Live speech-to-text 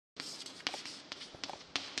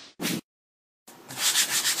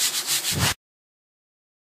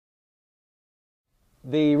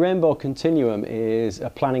The Rainbow Continuum is a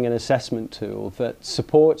planning and assessment tool that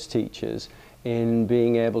supports teachers in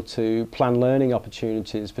being able to plan learning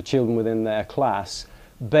opportunities for children within their class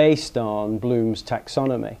based on Bloom's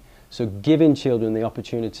taxonomy. So giving children the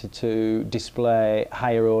opportunity to display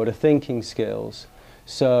higher order thinking skills.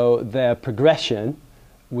 So their progression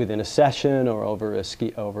within a session or over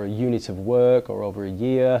a unit of work or over a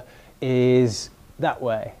year is that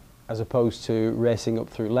way, as opposed to racing up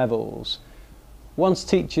through levels. Once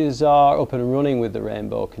teachers are up and running with the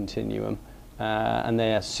Rainbow Continuum and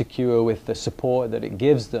they are secure with the support that it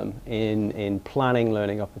gives them in planning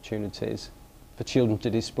learning opportunities for children to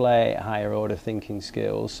display higher order thinking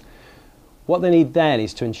skills, what they need then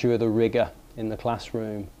is to ensure the rigour in the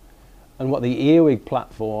classroom. And what the Earwig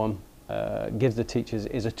platform gives the teachers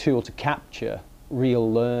is a tool to capture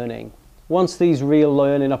real learning. Once these real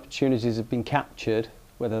learning opportunities have been captured,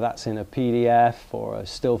 whether that's in a PDF or a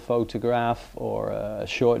still photograph or a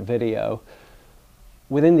short video,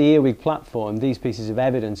 within the Earwig platform these pieces of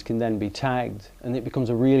evidence can then be tagged, and it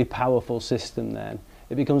becomes a really powerful system then.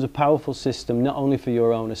 It becomes a powerful system not only for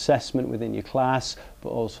your own assessment within your class, but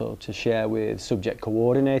also to share with subject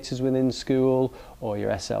coordinators within school or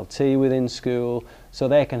your SLT within school, so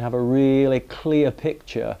they can have a really clear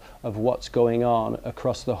picture of what's going on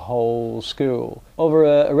across the whole school. Over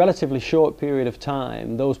a relatively short period of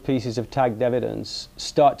time, those pieces of tagged evidence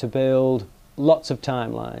start to build lots of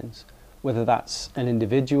timelines, whether that's an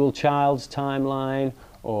individual child's timeline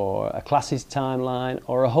or a class's timeline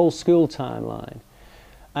or a whole school timeline.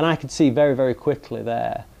 And I could see very, very quickly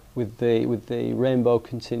there with the Rainbow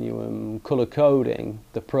Continuum colour coding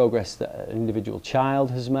the progress that an individual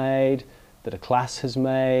child has made, that a class has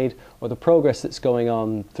made, or the progress that's going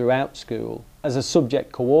on throughout school. As a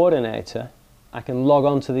subject coordinator, I can log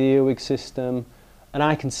on to the Earwig system and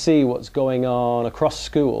I can see what's going on across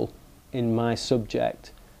school in my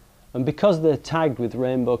subject. And because they're tagged with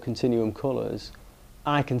Rainbow Continuum colours,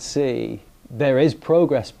 I can see there is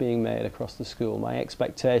progress being made across the school. My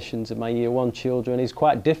expectations of my Year 1 children is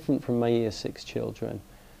quite different from my Year 6 children.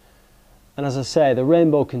 And as I say, the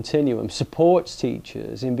Rainbow Continuum supports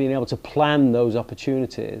teachers in being able to plan those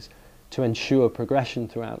opportunities to ensure progression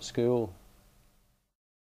throughout school.